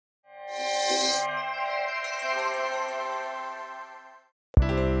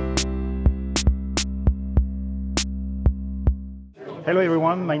Hello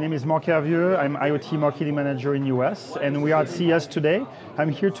everyone, my name is Marc Hervieux. I'm IoT Marketing Manager in US, and we are at CES today. I'm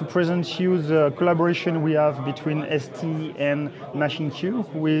here to present you the collaboration we have between ST and machineQ,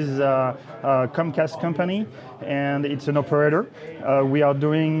 who is a Comcast company, and it's an operator. We are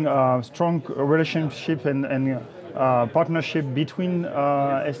doing a strong relationship and partnership between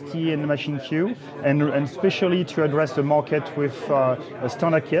ST and machineQ, and especially to address the market with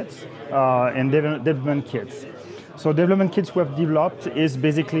standard kits and development kits. So development kits we have developed is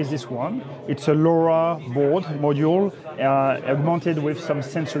basically this one. It's a LoRa board module augmented with some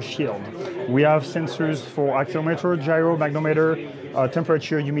sensor shield. We have sensors for accelerometer, gyro, magnetometer,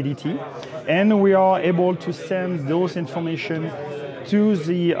 temperature, humidity, and we are able to send those information to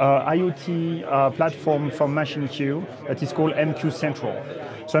the IoT platform from machineQ that is called MQ Central.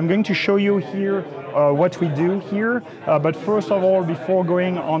 So I'm going to show you here what we do here, but first of all, before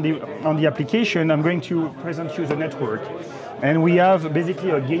going on the application, I'm going to present you the network. And we have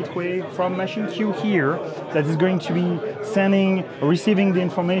basically a gateway from machineQ here that is going to be receiving the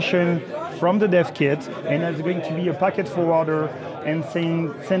information from the dev kit, and that's going to be a packet forwarder and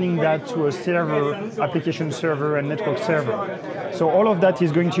sending that to a server, application server and network server. So all of that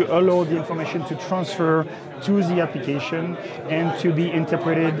is going to allow the information to transfer to the application and to be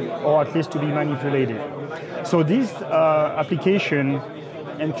interpreted, or at least to be manipulated. So this application,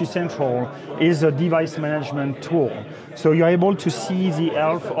 MQ Central, is a device management tool. So you're able to see the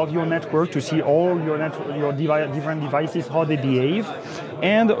health of your network, to see all your different devices, how they behave,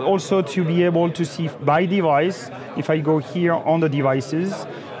 and also to be able to see by device, if I go here on the devices,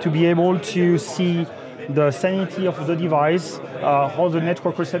 to be able to see the sanity of the device, how the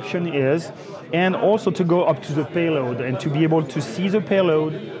network reception is, and also to go up to the payload and to be able to see the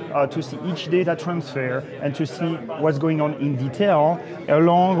payload, to see each data transfer and to see what's going on in detail,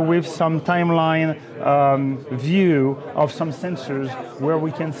 along with some timeline view of some sensors where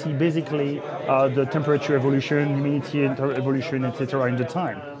we can see basically the temperature evolution, humidity evolution, etc. in the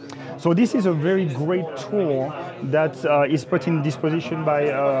time. So this is a very great tool that is put in disposition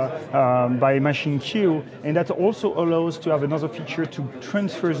by machineQ, and that also allows to have another feature to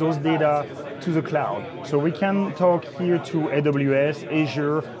transfer those data to the cloud. So we can talk here to AWS,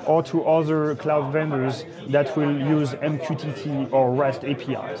 Azure, or to other cloud vendors that will use MQTT or REST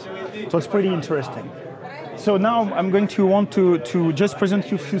APIs. So it's pretty interesting. So now I'm going to want to just present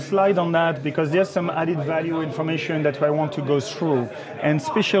you a few slides on that, because there's some added value information that I want to go through, and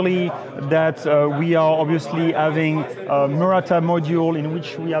especially that we are obviously having a Murata module in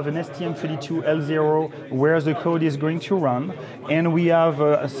which we have an STM32L0 where the code is going to run, and we have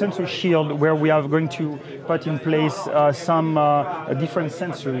a sensor shield where we are going to put in place some different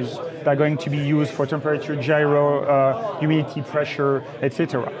sensors that are going to be used for temperature, gyro, humidity, pressure,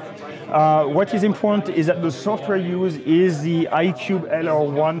 etc. What is important is that the software used is the iCube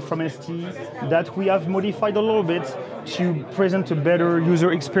LR1 from ST that we have modified a little bit to present a better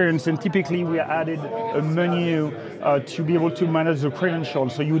user experience, and typically we added a menu to be able to manage the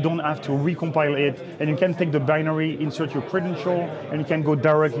credentials, so you don't have to recompile it, and you can take the binary, insert your credential, and you can go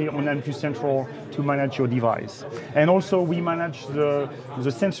directly on MQ Central to manage your device. And also we manage the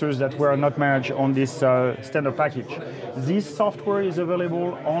sensors that were not managed on this standard package. This software is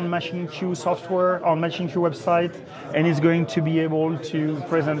available on machineQ software, on machineQ website, and is going to be able to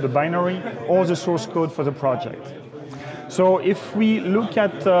present the binary or the source code for the project. So if we look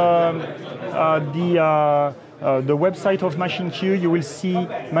at the website of machineQ, you will see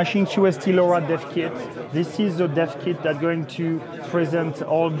machineQ ST LoRa Dev Kit. This is the dev kit that's going to present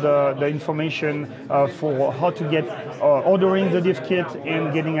all the information for how to get ordering the dev kit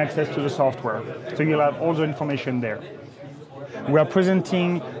and getting access to the software. So you'll have all the information there. We are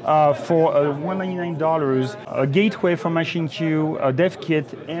presenting for $199 a gateway from machineQ, a dev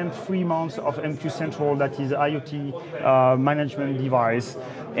kit, and 3 months of MQ Central, that is IoT management device.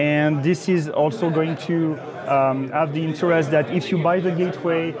 And this is also going to have the interest that if you buy the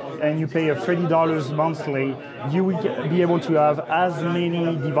gateway and you pay $30 monthly, you will be able to have as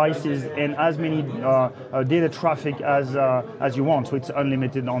many devices and as many data traffic as you want. So it's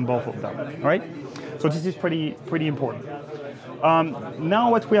unlimited on both of them, right? So this is pretty important. Now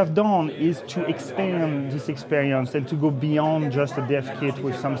what we have done is to expand this experience and to go beyond just a dev kit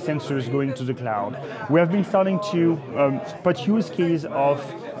with some sensors going to the cloud. We have been starting to put use case of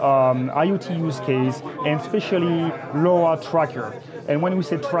IoT use case, and especially LoRa tracker. And when we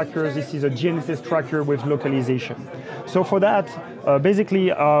say tracker, this is a GNSS tracker with localization. So for that, basically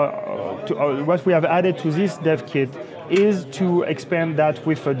what we have added to this dev kit is to expand that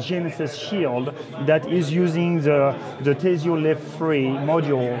with a GNSS shield that is using the Tesio Leaf 3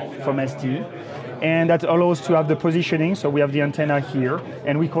 module from ST. and that allows to have the positioning. So we have the antenna here,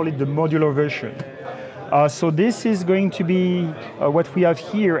 and we call it the modular version. So this is going to be what we have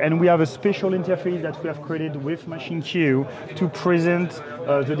here, and we have a special interface that we have created with machineQ to present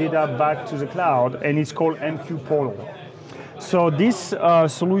the data back to the cloud, and it's called MQ Portal. So this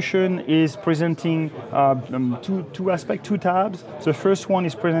solution is presenting two aspects, two tabs. The first one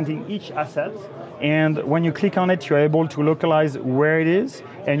is presenting each asset, and when you click on it, you're able to localize where it is,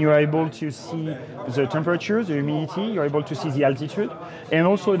 and you're able to see the temperature, the humidity, you're able to see the altitude, and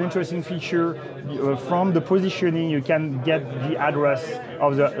also an interesting feature, from the positioning, you can get the address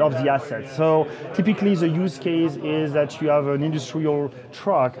of the asset. So typically the use case is that you have an industrial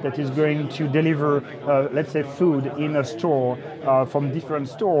truck that is going to deliver, let's say, food in a store from different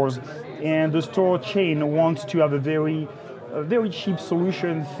stores, and the store chain wants to have a very cheap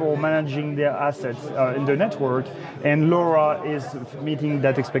solution for managing their assets in the network, and LoRa is meeting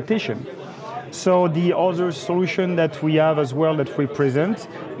that expectation. So the other solution that we have as well that we present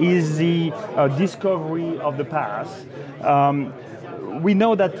is the discovery of the path. We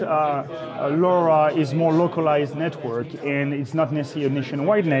know that LoRa is more localized network, and it's not necessarily a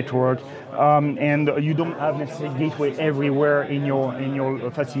nationwide network, and you don't have necessarily gateway everywhere in your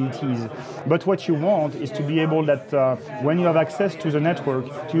facilities. But what you want is to be able that when you have access to the network,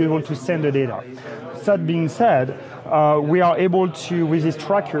 to be able to send the data. That being said, we are able to, with this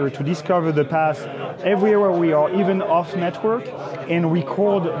tracker, to discover the path everywhere we are, even off network, and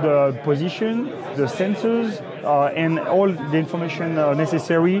record the position, the sensors, and all the information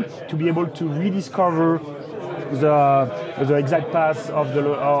necessary to be able to rediscover the exact path of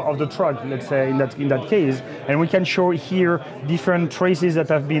the truck, let's say, in that case. And we can show here different traces that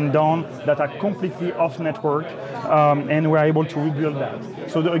have been done that are completely off network, and we're able to rebuild that.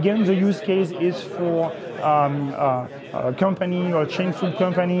 So again, the use case is for a company or a chain food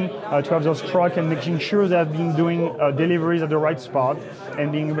company to have those trucks and making sure they have been doing deliveries at the right spot,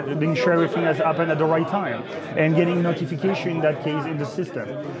 and being sure everything has happened at the right time, and getting notification in that case in the system.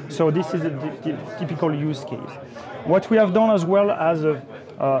 So this is a typical use case. What we have done as well as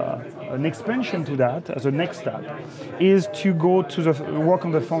an expansion to that, as a next step, is to go to work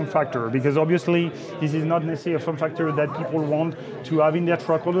on the form factor, because obviously this is not necessarily a form factor that people want to have in their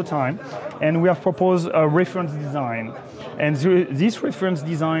truck all the time, and we have proposed a reference design. And this reference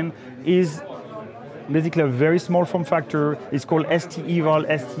design is basically a very small form factor. It's called STEval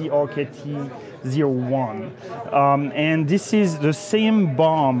STRKT01. And this is the same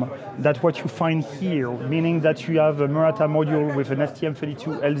BOM that what you find here, meaning that you have a Murata module with an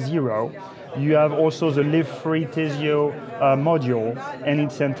STM32L0. You have also the live-free Tesio module and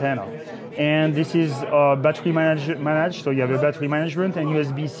its antenna. And this is battery managed, so you have a battery management and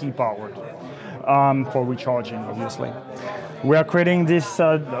USB-C powered for recharging, obviously. We are creating this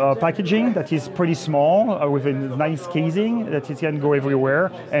packaging that is pretty small with a nice casing that it can go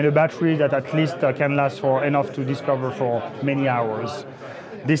everywhere, and a battery that at least can last for enough to discover for many hours.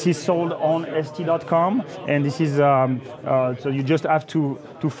 This is sold on st.com, and this is so you just have to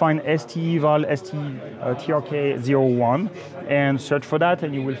find STEval STRK01 and search for that,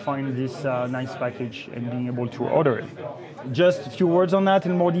 and you will find this nice package and being able to order it. Just a few words on that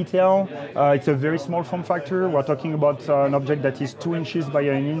in more detail. It's a very small form factor. We're talking about an object that is 2 inches by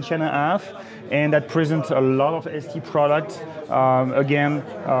 1.5 inches, and that presents a lot of ST products. Again,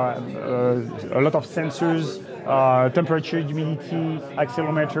 a lot of sensors, temperature, humidity,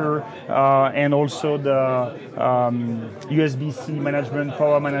 accelerometer, and also the USB-C management,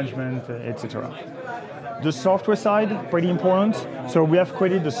 power management, etc. The software side, pretty important. So we have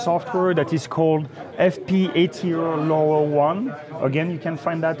created a software that is called FP80 LoRaWAN. Again, you can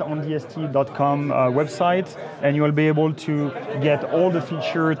find that on the st.com website, and you will be able to get all the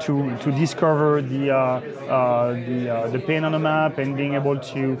features to discover the pane on the map, and being able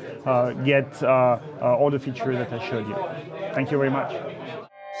to get all the features that I showed you. Thank you very much.